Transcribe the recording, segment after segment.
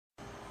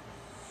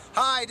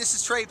Hi, this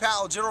is Trey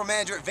Powell, General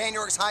Manager at Vann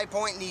High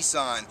Point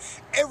Nissan.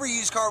 Every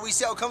used car we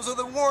sell comes with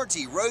a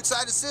warranty,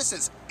 roadside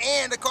assistance,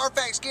 and a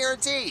Carfax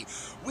guarantee.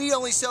 We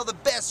only sell the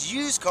best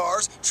used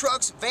cars,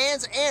 trucks,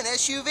 vans, and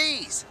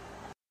SUVs.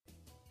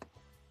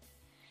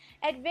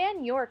 At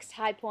Van York's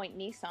High Point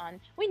Nissan,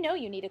 we know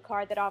you need a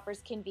car that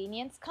offers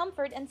convenience,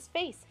 comfort, and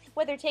space,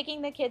 whether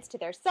taking the kids to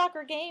their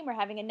soccer game or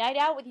having a night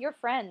out with your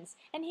friends.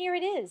 And here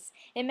it is.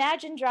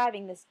 Imagine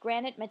driving this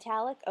granite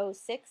metallic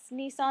 '06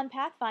 Nissan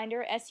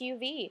Pathfinder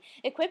SUV,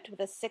 equipped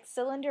with a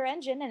 6-cylinder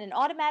engine and an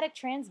automatic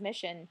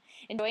transmission.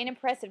 Enjoy an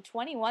impressive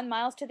 21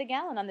 miles to the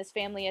gallon on this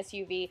family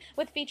SUV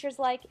with features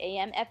like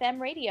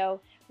AM/FM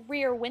radio,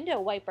 rear window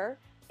wiper,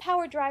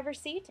 power driver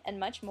seat, and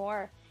much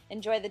more.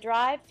 Enjoy the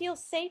drive, feel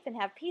safe, and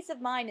have peace of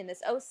mind in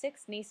this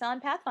 '06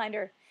 Nissan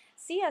Pathfinder.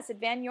 See us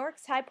at Van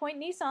York's High Point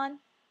Nissan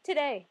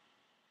today.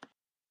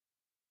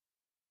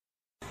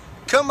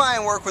 Come by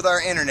and work with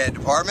our internet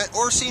department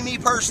or see me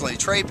personally,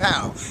 Trey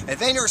Powell. At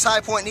Van York's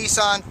High Point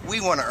Nissan,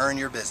 we want to earn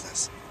your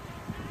business.